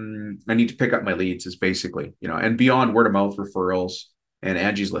I need to pick up my leads is basically, and beyond word of mouth referrals and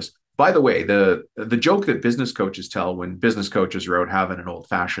Angie's List. By the way, the joke that business coaches tell when business coaches are out having an old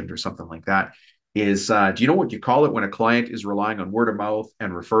fashioned or something like that is, do you know what you call it when a client is relying on word of mouth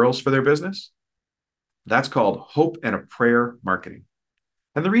and referrals for their business? That's called hope and a prayer marketing.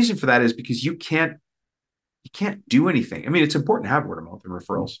 And the reason for that is because you can't do anything. I mean, it's important to have word of mouth and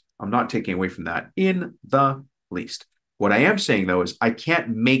referrals. I'm not taking away from that in the least. What I am saying, though, is I can't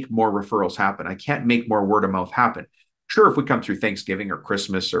make more referrals happen. I can't make more word of mouth happen. Sure, if we come through Thanksgiving or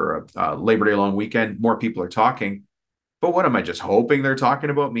Christmas or a Labor Day long weekend, more people are talking. But what am I just hoping they're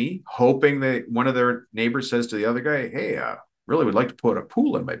talking about me? Hoping that one of their neighbors says to the other guy, hey, really would like to put a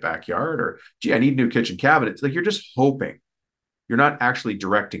pool in my backyard, or gee, I need new kitchen cabinets. Like, you're just hoping. You're not actually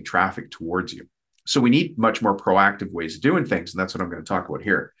directing traffic towards you. So we need much more proactive ways of doing things. And that's what I'm going to talk about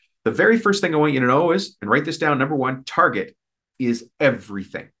here. The very first thing I want you to know is, and write this down, number 1, target is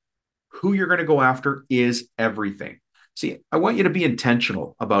everything. Who you're going to go after is everything. See, I want you to be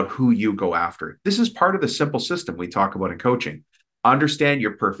intentional about who you go after. This is part of the simple system we talk about in coaching. Understand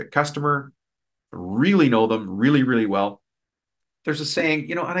your perfect customer, really know them really, really well. There's a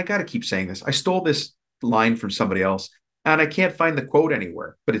saying, and I got to keep saying this. I stole this line from somebody else, and I can't find the quote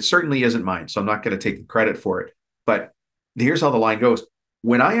anywhere, but it certainly isn't mine. So I'm not going to take the credit for it. But here's how the line goes.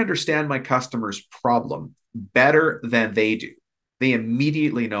 When I understand my customer's problem better than they do, they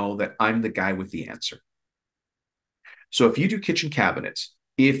immediately know that I'm the guy with the answer. So if you do kitchen cabinets,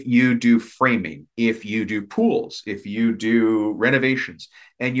 if you do framing, if you do pools, if you do renovations,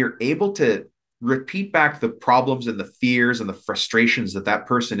 and you're able to repeat back the problems and the fears and the frustrations that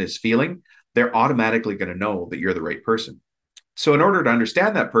person is feeling, they're automatically going to know that you're the right person. So in order to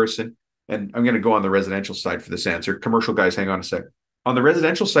understand that person, and I'm going to go on the residential side for this answer, commercial guys, hang on a sec. On the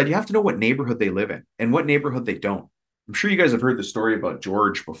residential side, you have to know what neighborhood they live in and what neighborhood they don't. I'm sure you guys have heard the story about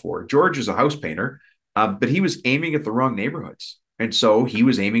George before. George is a house painter, but he was aiming at the wrong neighborhoods. And so he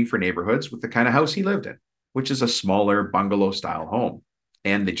was aiming for neighborhoods with the kind of house he lived in, which is a smaller bungalow style home.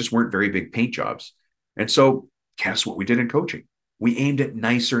 And they just weren't very big paint jobs. And so guess what we did in coaching? We aimed at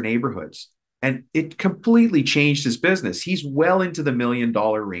nicer neighborhoods. And it completely changed his business. He's well into the $1 million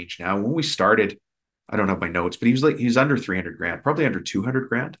range now. When we started, I don't have my notes, but he was under 300 grand, probably under 200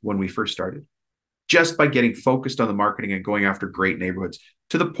 grand when we first started, just by getting focused on the marketing and going after great neighborhoods,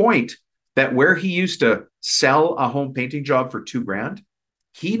 to the point that where he used to sell a home painting job for 2 grand,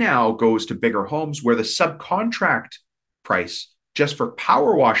 he now goes to bigger homes where the subcontract price just for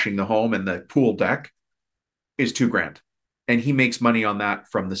power washing the home and the pool deck is 2 grand. And he makes money on that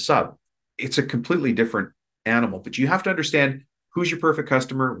from the sub. It's a completely different animal, but you have to understand who's your perfect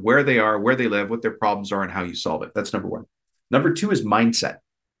customer, where they are, where they live, what their problems are, and how you solve it. That's number 1. Number 2 is mindset.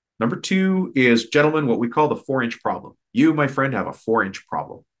 Number 2 is, gentlemen, what we call the 4-inch problem. You, my friend, have a 4-inch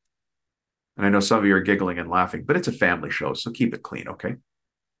problem. And I know some of you are giggling and laughing, but it's a family show, so keep it clean, okay?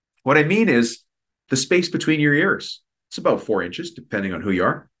 What I mean is the space between your ears. It's about 4 inches, depending on who you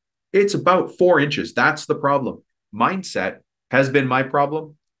are. It's about 4 inches. That's the problem. Mindset has been my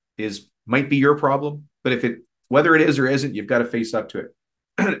problem, might be your problem, but whether it is or isn't, you've got to face up to it.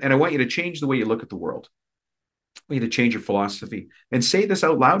 And I want you to change the way you look at the world. I want you to change your philosophy and say this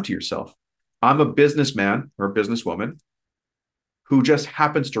out loud to yourself. I'm a businessman or a businesswoman who just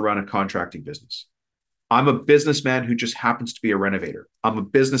happens to run a contracting business. I'm a businessman who just happens to be a renovator. I'm a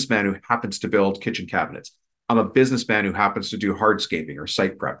businessman who happens to build kitchen cabinets. I'm a businessman who happens to do hardscaping or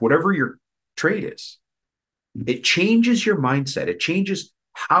site prep, whatever your trade is. It changes your mindset. It changes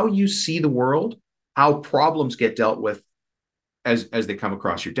how you see the world, how problems get dealt with as they come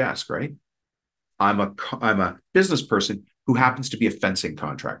across your desk, right? I'm a business person who happens to be a fencing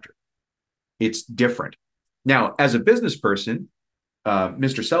contractor. It's different. Now, as a business person,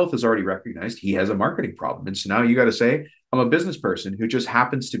 Mr. South has already recognized he has a marketing problem. And so now you got to say, I'm a business person who just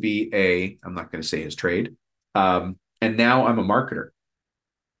happens to be I'm not going to say his trade. And now I'm a marketer.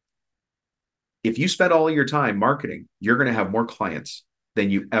 If you spend all of your time marketing, you're going to have more clients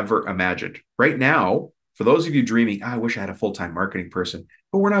than you ever imagined. Right now, for those of you dreaming, I wish I had a full-time marketing person,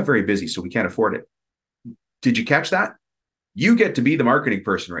 but we're not very busy, so we can't afford it. Did you catch that? You get to be the marketing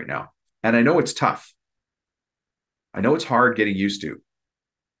person right now. And I know it's tough. I know it's hard getting used to,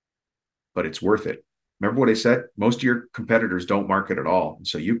 but it's worth it. Remember what I said? Most of your competitors don't market at all. And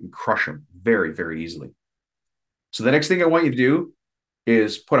so you can crush them very, very easily. So the next thing I want you to do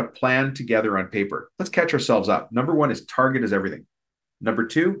is put a plan together on paper. Let's catch ourselves up. Number one is target is everything. Number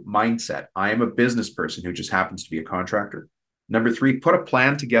two, mindset. I am a business person who just happens to be a contractor. Number three, put a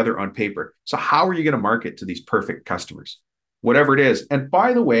plan together on paper. So how are you going to market to these perfect customers? Whatever it is. And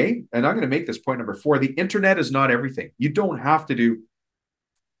by the way, and I'm going to make this point number four, the internet is not everything. You don't have to do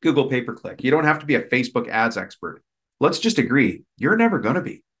Google pay-per-click. You don't have to be a Facebook ads expert. Let's just agree, you're never going to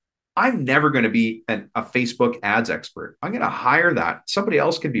be. I'm never going to be a Facebook ads expert. I'm going to hire that. Somebody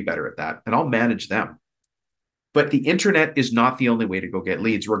else can be better at that, and I'll manage them. But the internet is not the only way to go get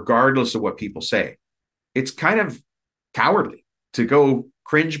leads, regardless of what people say. It's kind of cowardly to go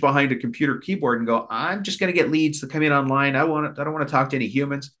cringe behind a computer keyboard and go, I'm just going to get leads to come in online. I don't want to talk to any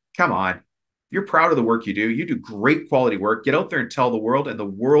humans. Come on. You're proud of the work you do. You do great quality work. Get out there and tell the world, and the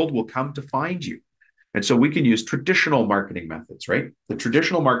world will come to find you. And so we can use traditional marketing methods, right? The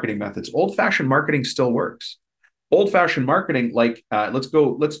traditional marketing methods, old-fashioned marketing still works. Old-fashioned marketing, like, let's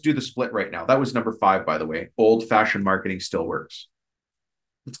do the split right now. That was number 5, by the way. Old-fashioned marketing still works.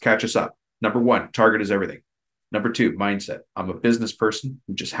 Let's catch us up. Number 1, target is everything. Number 2, mindset. I'm a business person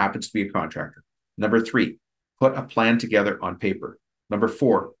who just happens to be a contractor. Number 3, put a plan together on paper. Number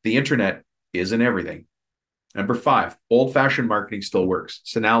 4, the internet isn't everything. Number 5, old-fashioned marketing still works.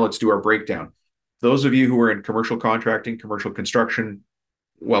 So now let's do our breakdown. Those of you who are in commercial contracting, commercial construction,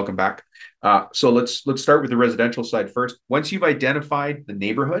 welcome back. So let's start with the residential side first. Once you've identified the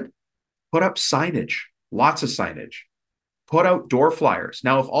neighborhood, put up signage, lots of signage. Put out door flyers.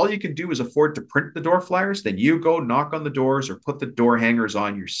 Now, if all you can do is afford to print the door flyers, then you go knock on the doors or put the door hangers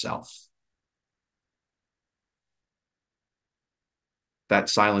on yourself. That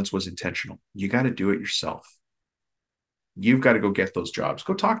silence was intentional. You got to do it yourself. You've got to go get those jobs.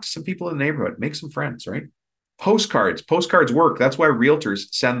 Go talk to some people in the neighborhood. Make some friends, right? Postcards. Postcards work. That's why realtors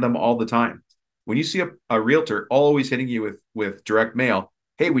send them all the time. When you see a realtor always hitting you with direct mail,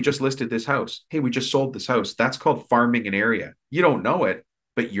 hey, we just listed this house. Hey, we just sold this house. That's called farming an area. You don't know it,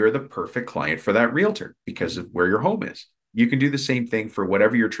 but you're the perfect client for that realtor because of where your home is. You can do the same thing for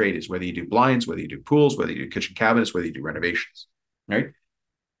whatever your trade is, whether you do blinds, whether you do pools, whether you do kitchen cabinets, whether you do renovations, right?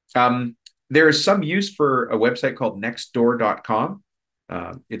 There is some use for a website called nextdoor.com.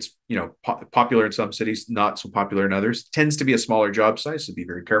 It's popular in some cities, not so popular in others. Tends to be a smaller job size, so be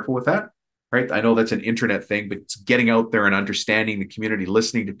very careful with that. Right? I know that's an internet thing, but it's getting out there and understanding the community,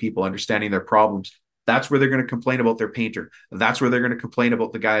 listening to people, understanding their problems. That's where they're going to complain about their painter. That's where they're going to complain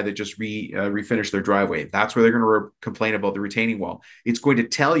about the guy that just refinished their driveway. That's where they're going to complain about the retaining wall. It's going to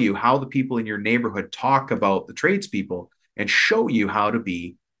tell you how the people in your neighborhood talk about the tradespeople and show you how to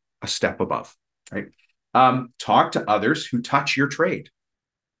be a step above. Right? Talk to others who touch your trade.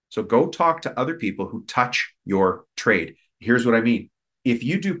 So go talk to other people who touch your trade. Here's what I mean. If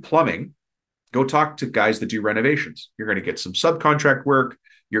you do plumbing, go talk to guys that do renovations. You're going to get some subcontract work.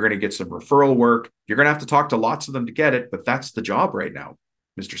 You're going to get some referral work. You're going to have to talk to lots of them to get it, but that's the job right now.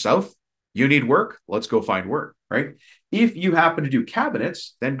 Mr. South, you need work? Let's go find work, right? If you happen to do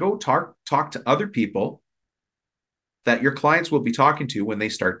cabinets, then go talk to other people that your clients will be talking to when they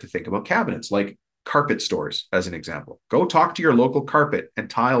start to think about cabinets, like carpet stores, as an example. Go talk to your local carpet and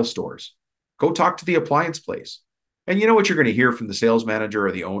tile stores. Go talk to the appliance place. And you know what you're going to hear from the sales manager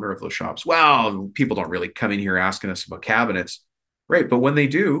or the owner of those shops? Well, people don't really come in here asking us about cabinets. Right. But when they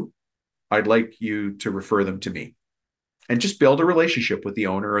do, I'd like you to refer them to me and just build a relationship with the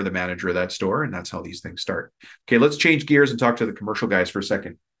owner or the manager of that store. And that's how these things start. Okay, let's change gears and talk to the commercial guys for a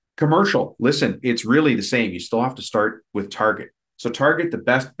second. Commercial, listen, it's really the same. You still have to start with target. So target the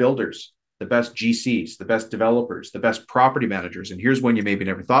best builders, the best GCs, the best developers, the best property managers. And here's one you maybe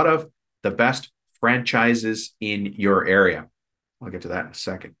never thought of, the best franchises in your area. I'll get to that in a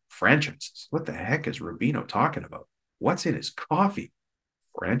second. Franchises. What the heck is Rubino talking about? What's in his coffee?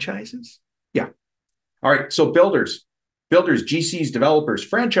 Franchises? Yeah. All right. So builders, GCs, developers,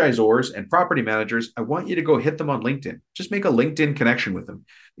 franchisors, and property managers, I want you to go hit them on LinkedIn. Just make a LinkedIn connection with them.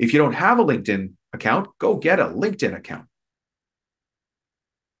 If you don't have a LinkedIn account, go get a LinkedIn account.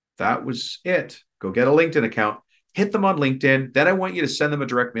 That was it. Go get a LinkedIn account, hit them on LinkedIn. Then I want you to send them a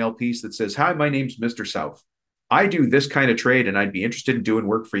direct mail piece that says, hi, my name's Mr. South. I do this kind of trade and I'd be interested in doing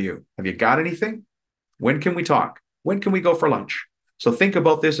work for you. Have you got anything? When can we talk? When can we go for lunch? So think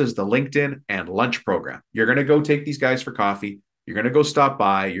about this as the LinkedIn and lunch program. You're going to go take these guys for coffee. You're going to go stop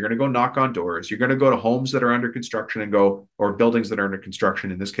by. You're going to go knock on doors. You're going to go to homes that are under construction or buildings that are under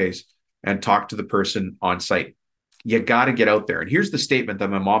construction in this case, and talk to the person on site. You got to get out there. And here's the statement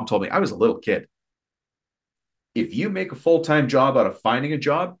that my mom told me. I was a little kid. If you make a full-time job out of finding a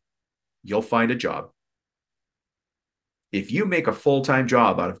job, you'll find a job. If you make a full-time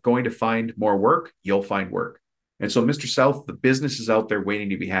job out of going to find more work, you'll find work. And so, Mr. South, the business is out there waiting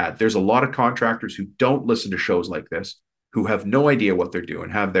to be had. There's a lot of contractors who don't listen to shows like this, who have no idea what they're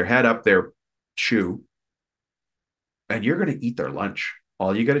doing, have their head up their shoe, and you're going to eat their lunch.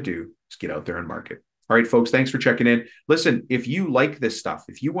 All you got to do is get out there and market. All right, folks, thanks for checking in. Listen, if you like this stuff,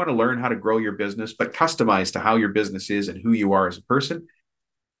 if you want to learn how to grow your business, but customize to how your business is and who you are as a person,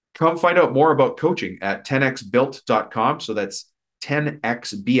 come find out more about coaching at 10xbuilt.com. So that's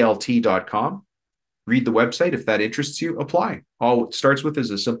 10xblt.com. Read the website. If that interests you, apply. All it starts with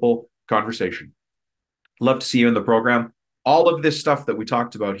is a simple conversation. Love to see you in the program. All of this stuff that we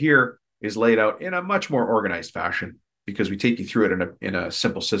talked about here is laid out in a much more organized fashion because we take you through it in a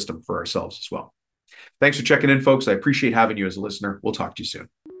simple system for ourselves as well. Thanks for checking in, folks. I appreciate having you as a listener. We'll talk to you soon.